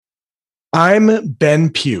I'm Ben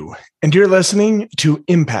Pugh, and you're listening to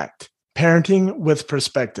Impact Parenting with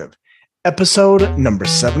Perspective, episode number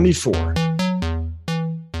 74.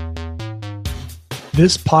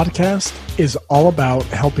 This podcast is all about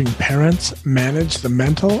helping parents manage the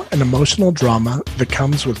mental and emotional drama that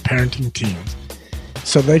comes with parenting teens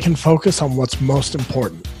so they can focus on what's most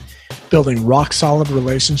important, building rock-solid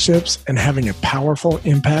relationships and having a powerful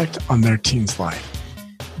impact on their teen's life.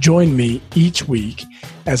 Join me each week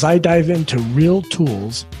as I dive into real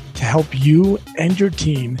tools to help you and your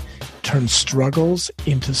teen turn struggles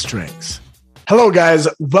into strengths. Hello, guys.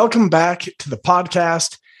 Welcome back to the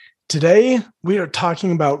podcast. Today, we are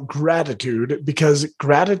talking about gratitude because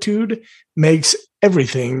gratitude makes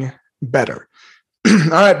everything better. All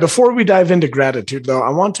right, before we dive into gratitude, though, I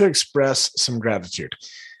want to express some gratitude.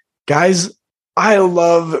 Guys, I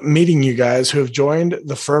love meeting you guys who have joined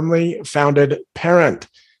the Firmly Founded Parent.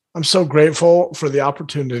 I'm so grateful for the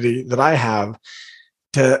opportunity that I have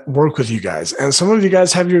to work with you guys. And some of you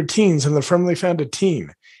guys have your teens in the Firmly Founded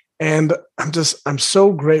Teen. And I'm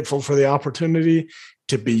so grateful for the opportunity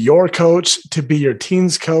to be your coach, to be your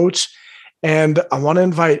teen's coach. And I want to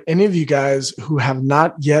invite any of you guys who have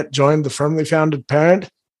not yet joined the Firmly Founded Parent.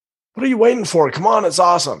 What are you waiting for? Come on, it's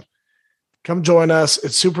awesome. Come join us.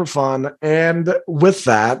 It's super fun. And with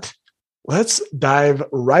that, let's dive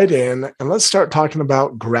right in and let's start talking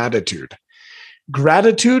about gratitude.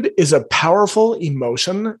 Gratitude is a powerful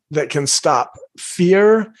emotion that can stop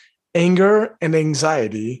fear, anger, and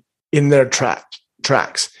anxiety in their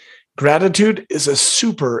tracks. Gratitude is a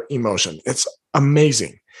super emotion. It's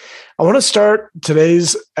amazing. I want to start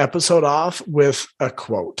today's episode off with a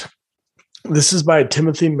quote. This is by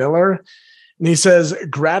Timothy Miller, and he says,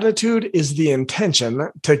 "Gratitude is the intention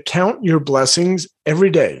to count your blessings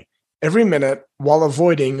every day, every minute, while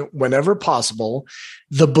avoiding, whenever possible,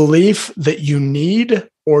 the belief that you need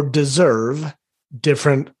or deserve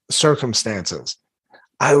different circumstances."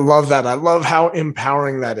 I love that. I love how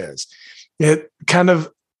empowering that is. It kind of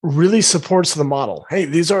really supports the model. Hey,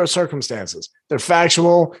 these are our circumstances. They're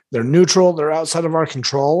factual, they're neutral, they're outside of our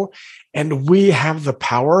control, and we have the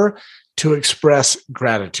power to express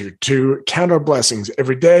gratitude, to count our blessings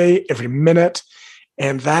every day, every minute,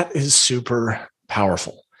 and that is super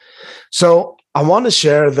powerful. So I want to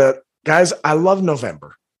share that, guys, I love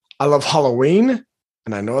November. I love Halloween,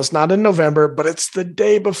 and I know it's not in November, but it's the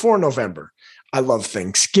day before November. I love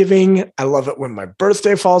Thanksgiving. I love it when my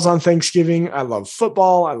birthday falls on Thanksgiving. I love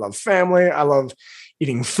football. I love family. I love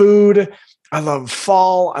eating food. I love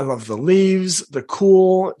fall. I love the leaves, the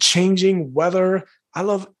cool, changing weather. I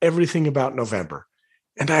love everything about November.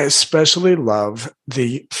 And I especially love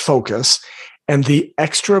the focus and the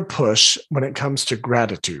extra push when it comes to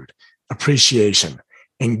gratitude, appreciation,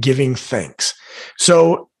 and giving thanks.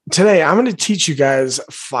 So today I'm going to teach you guys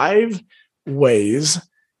 5 ways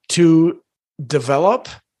to develop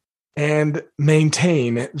and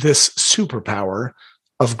maintain this superpower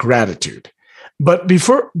of gratitude. But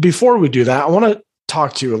before we do that, I want to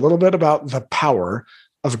talk to you a little bit about the power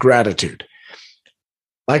of gratitude.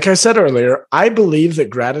 Like I said earlier, I believe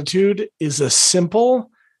that gratitude is a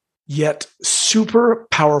simple yet super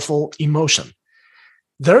powerful emotion.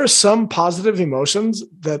 There are some positive emotions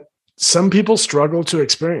that some people struggle to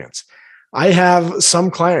experience. I have some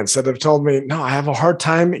clients that have told me, no, I have a hard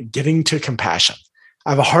time getting to compassion.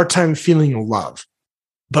 I have a hard time feeling love.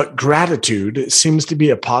 But gratitude seems to be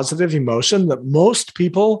a positive emotion that most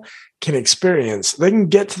people can experience. They can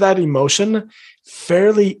get to that emotion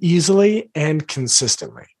fairly easily and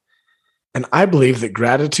consistently. And I believe that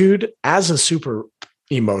gratitude as a super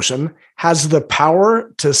emotion has the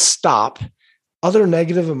power to stop other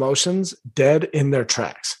negative emotions dead in their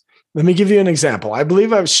tracks. Let me give you an example. I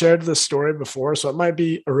believe I've shared this story before, so it might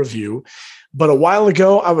be a review. But a while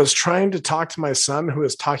ago, I was trying to talk to my son who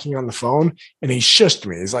was talking on the phone, and he shushed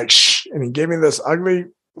me. He's like, shh, and he gave me this ugly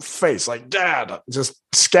face, like, Dad, just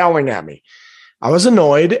scowling at me. I was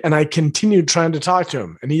annoyed, and I continued trying to talk to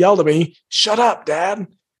him. And he yelled at me, "Shut up, Dad."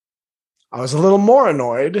 I was a little more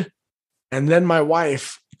annoyed, and then my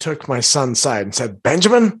wife took my son's side and said,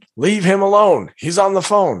 "Benjamin, leave him alone. He's on the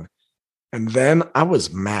phone." And then I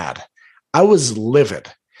was mad. I was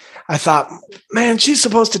livid. I thought, man, she's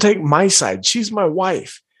supposed to take my side. She's my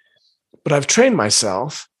wife. But I've trained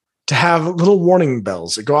myself to have little warning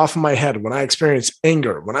bells that go off in my head when I experience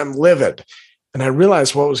anger, when I'm livid. And I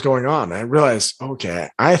realized what was going on. I realized, okay,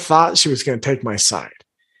 I thought she was going to take my side.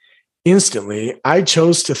 Instantly, I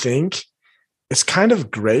chose to think, it's kind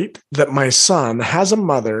of great that my son has a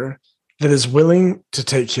mother that is willing to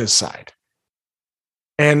take his side.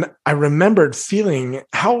 And I remembered feeling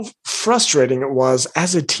how frustrating it was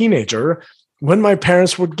as a teenager when my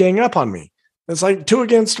parents would gang up on me. It's like 2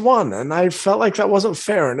 against 1. And I felt like that wasn't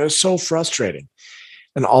fair. And it was so frustrating.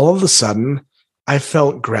 And all of a sudden, I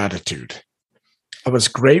felt gratitude. I was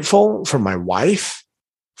grateful for my wife,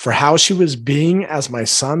 for how she was being as my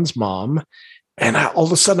son's mom. And all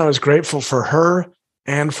of a sudden, I was grateful for her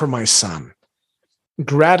and for my son.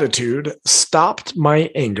 Gratitude stopped my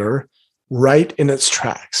anger right in its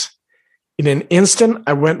tracks. In an instant,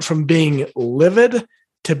 I went from being livid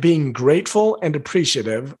to being grateful and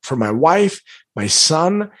appreciative for my wife, my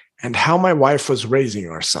son, and how my wife was raising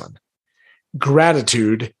our son.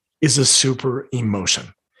 Gratitude is a super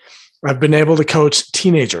emotion. I've been able to coach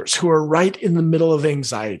teenagers who are right in the middle of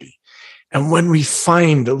anxiety. And when we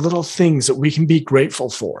find the little things that we can be grateful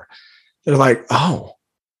for, they're like, oh,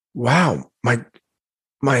 wow, my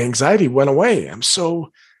anxiety went away.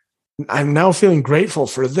 I'm now feeling grateful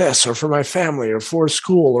for this or for my family or for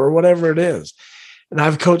school or whatever it is. And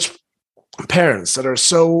I've coached parents that are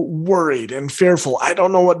so worried and fearful. I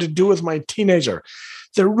don't know what to do with my teenager.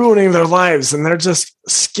 They're ruining their lives and they're just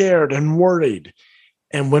scared and worried.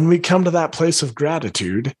 And when we come to that place of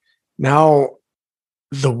gratitude, now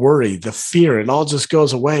the worry, the fear, it all just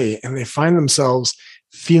goes away and they find themselves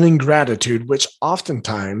feeling gratitude, which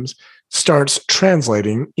oftentimes starts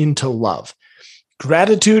translating into love.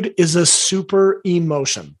 Gratitude is a super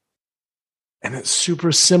emotion and it's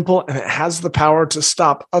super simple and it has the power to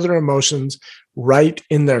stop other emotions right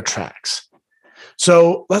in their tracks.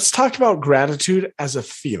 So let's talk about gratitude as a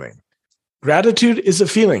feeling. Gratitude is a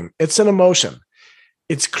feeling. It's an emotion.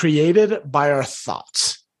 It's created by our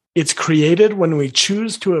thoughts. It's created when we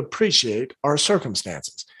choose to appreciate our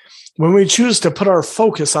circumstances, when we choose to put our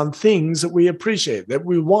focus on things that we appreciate, that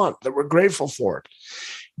we want, that we're grateful for.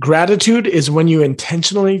 Gratitude is when you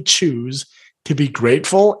intentionally choose to be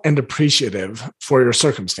grateful and appreciative for your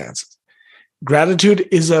circumstances. Gratitude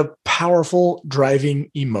is a powerful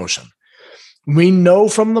driving emotion. We know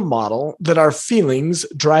from the model that our feelings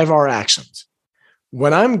drive our actions.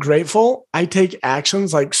 When I'm grateful, I take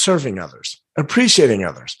actions like serving others, appreciating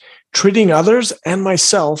others, treating others and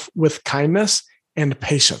myself with kindness and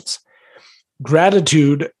patience.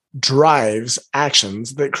 Gratitude drives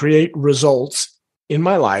actions that create results in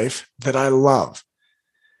my life that I love.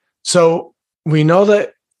 So we know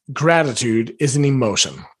that gratitude is an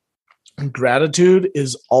emotion. And gratitude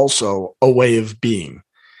is also a way of being.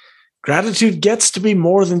 Gratitude gets to be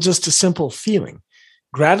more than just a simple feeling.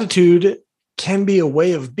 Gratitude can be a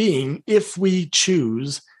way of being if we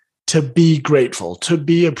choose to be grateful, to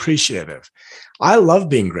be appreciative. I love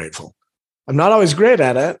being grateful. I'm not always great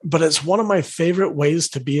at it, but it's one of my favorite ways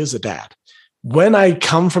to be as a dad. When I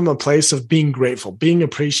come from a place of being grateful, being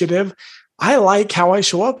appreciative, I like how I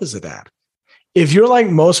show up as a dad. If you're like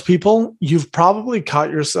most people, you've probably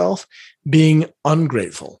caught yourself being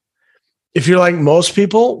ungrateful. If you're like most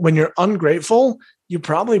people, when you're ungrateful, you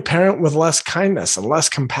probably parent with less kindness and less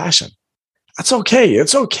compassion. That's okay.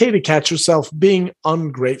 It's okay to catch yourself being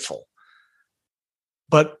ungrateful.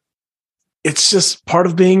 But it's just part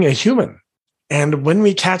of being a human. And when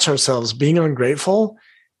we catch ourselves being ungrateful,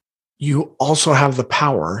 you also have the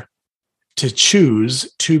power to choose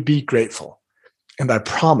to be grateful. And I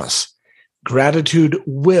promise, gratitude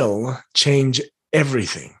will change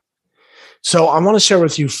everything. So I want to share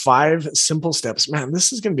with you 5 simple steps. Man,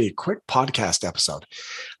 this is going to be a quick podcast episode.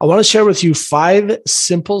 I want to share with you 5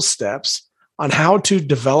 simple steps on how to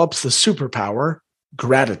develop the superpower,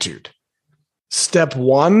 gratitude. Step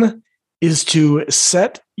 1 is to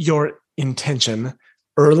set your intention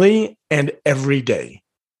early and every day.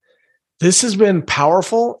 This has been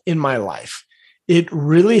powerful in my life. It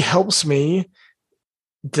really helps me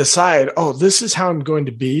decide, this is how I'm going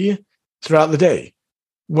to be throughout the day.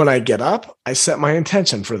 When I get up, I set my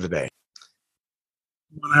intention for the day.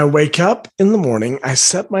 When I wake up in the morning, I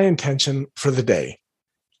set my intention for the day.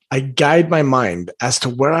 I guide my mind as to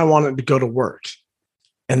where I want it to go to work.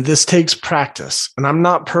 And this takes practice. And I'm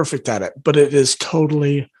not perfect at it, but it is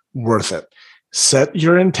totally worth it. Set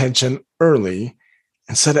your intention early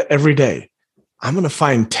and set it every day. I'm going to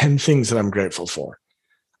find 10 things that I'm grateful for.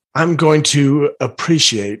 I'm going to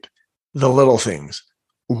appreciate the little things.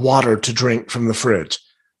 Water to drink from the fridge.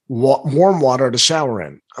 Warm water to shower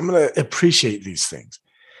in. I'm going to appreciate these things.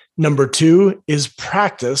 Number 2 is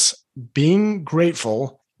practice being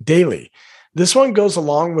grateful daily. This one goes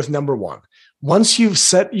along with number 1. Once you've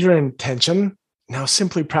set your intention, now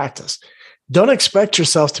simply practice. Don't expect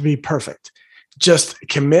yourself to be perfect. Just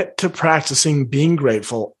commit to practicing being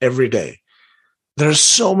grateful every day. There's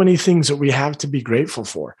so many things that we have to be grateful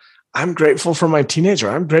for. I'm grateful for my teenager.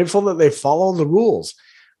 I'm grateful that they follow the rules.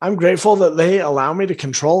 I'm grateful that they allow me to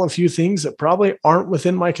control a few things that probably aren't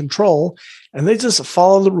within my control, and they just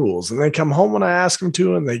follow the rules, and they come home when I ask them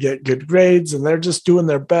to, and they get good grades, and they're just doing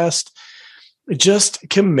their best. Just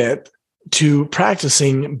commit to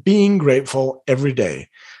practicing being grateful every day.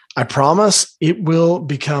 I promise it will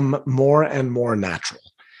become more and more natural.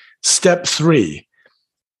 Step 3,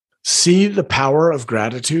 see the power of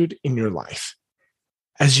gratitude in your life.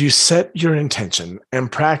 As you set your intention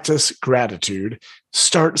and practice gratitude,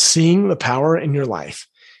 start seeing the power in your life.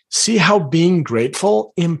 See how being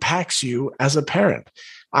grateful impacts you as a parent.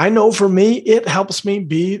 I know for me, it helps me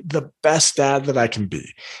be the best dad that I can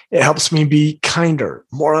be. It helps me be kinder,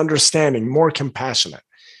 more understanding, more compassionate.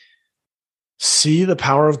 See the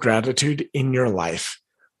power of gratitude in your life.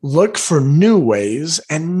 Look for new ways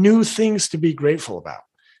and new things to be grateful about.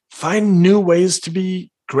 Find new ways to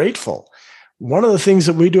be grateful. One of the things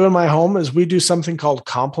that we do in my home is we do something called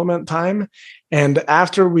compliment time. And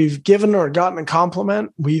after we've given or gotten a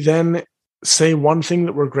compliment, we then say one thing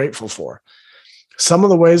that we're grateful for. Some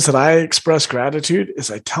of the ways that I express gratitude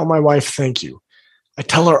is I tell my wife, thank you. I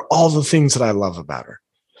tell her all the things that I love about her.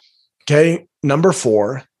 Okay. Number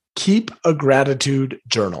 4, keep a gratitude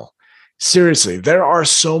journal. Seriously, there are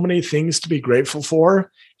so many things to be grateful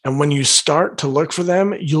for. And when you start to look for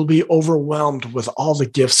them, you'll be overwhelmed with all the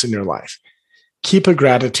gifts in your life. Keep a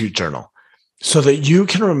gratitude journal so that you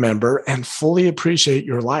can remember and fully appreciate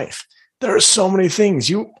your life. There are so many things.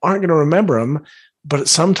 You aren't going to remember them, but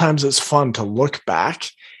sometimes it's fun to look back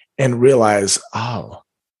and realize, oh,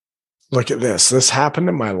 look at this. This happened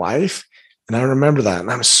in my life, and I remember that, and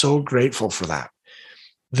I'm so grateful for that.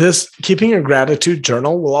 This keeping a gratitude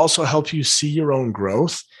journal will also help you see your own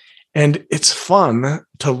growth, and it's fun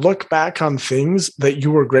to look back on things that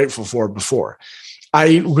you were grateful for before.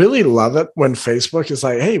 I really love it when Facebook is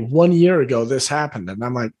like, hey, 1 year ago, this happened. And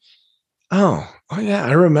I'm like, oh yeah,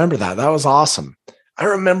 I remember that. That was awesome. I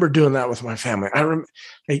remember doing that with my family.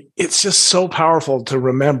 It's just so powerful to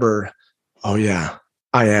remember, oh yeah,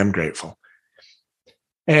 I am grateful.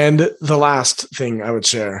 And the last thing I would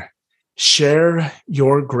share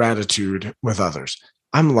your gratitude with others.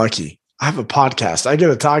 I'm lucky. I have a podcast. I get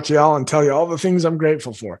to talk to y'all and tell you all the things I'm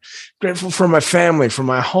grateful for. Grateful for my family, for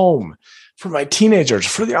my home, for my teenagers,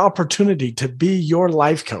 for the opportunity to be your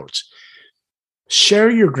life coach. Share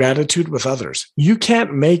your gratitude with others. You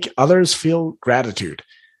can't make others feel gratitude,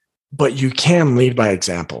 but you can lead by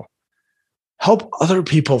example. Help other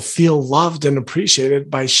people feel loved and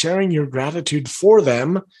appreciated by sharing your gratitude for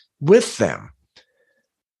them with them.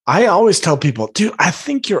 I always tell people, dude, I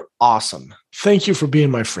think you're awesome. Thank you for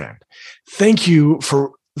being my friend. Thank you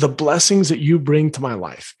for the blessings that you bring to my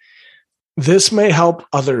life. This may help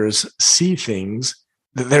others see things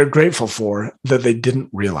that they're grateful for that they didn't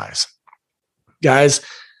realize. Guys,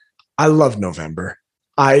 I love November.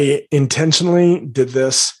 I intentionally did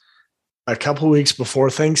this a couple weeks before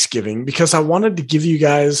Thanksgiving because I wanted to give you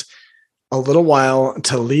guys a little while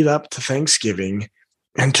to lead up to Thanksgiving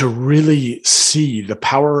and to really see the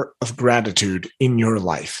power of gratitude in your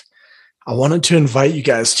life. I wanted to invite you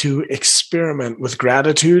guys to experiment with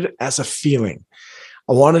gratitude as a feeling.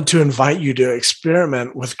 I wanted to invite you to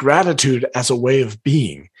experiment with gratitude as a way of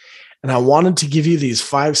being. And I wanted to give you these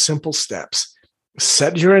 5 simple steps.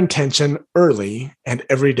 Set your intention early and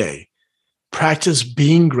every day. Practice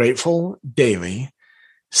being grateful daily.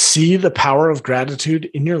 See the power of gratitude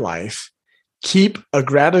in your life. Keep a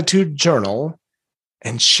gratitude journal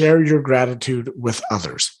and share your gratitude with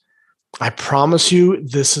others. I promise you,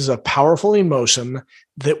 this is a powerful emotion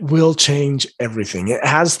that will change everything. It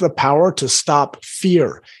has the power to stop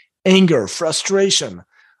fear, anger, frustration,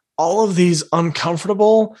 all of these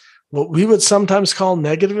uncomfortable, what we would sometimes call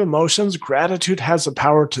negative emotions. Gratitude has the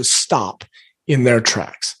power to stop in their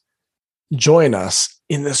tracks. Join us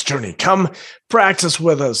in this journey. Come practice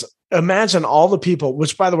with us. Imagine all the people,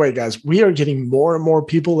 which, by the way, guys, we are getting more and more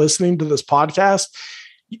people listening to this podcast.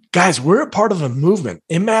 Guys, we're a part of a movement.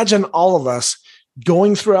 Imagine all of us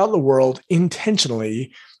going throughout the world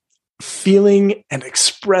intentionally feeling and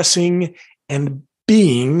expressing and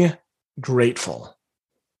being grateful.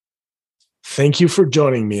 Thank you for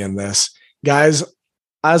joining me in this. Guys,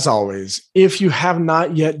 as always, if you have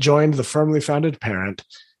not yet joined the Firmly Founded Parent,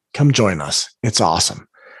 come join us. It's awesome.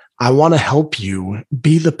 I want to help you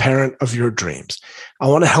be the parent of your dreams. I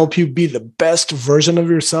want to help you be the best version of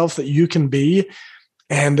yourself that you can be.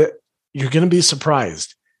 And you're going to be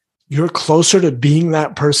surprised. You're closer to being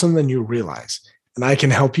that person than you realize. And I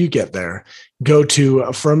can help you get there. Go to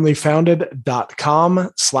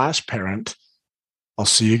firmlyfounded.com/parent. I'll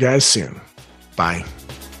see you guys soon. Bye.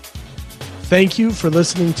 Thank you for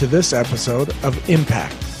listening to this episode of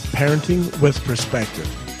Impact Parenting with Perspective.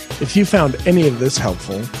 If you found any of this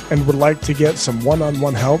helpful and would like to get some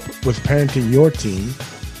one-on-one help with parenting your teen,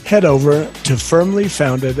 head over to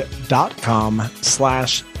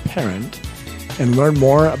firmlyfounded.com/parent and learn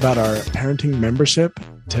more about our parenting membership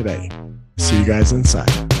today. See you guys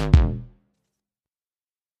inside.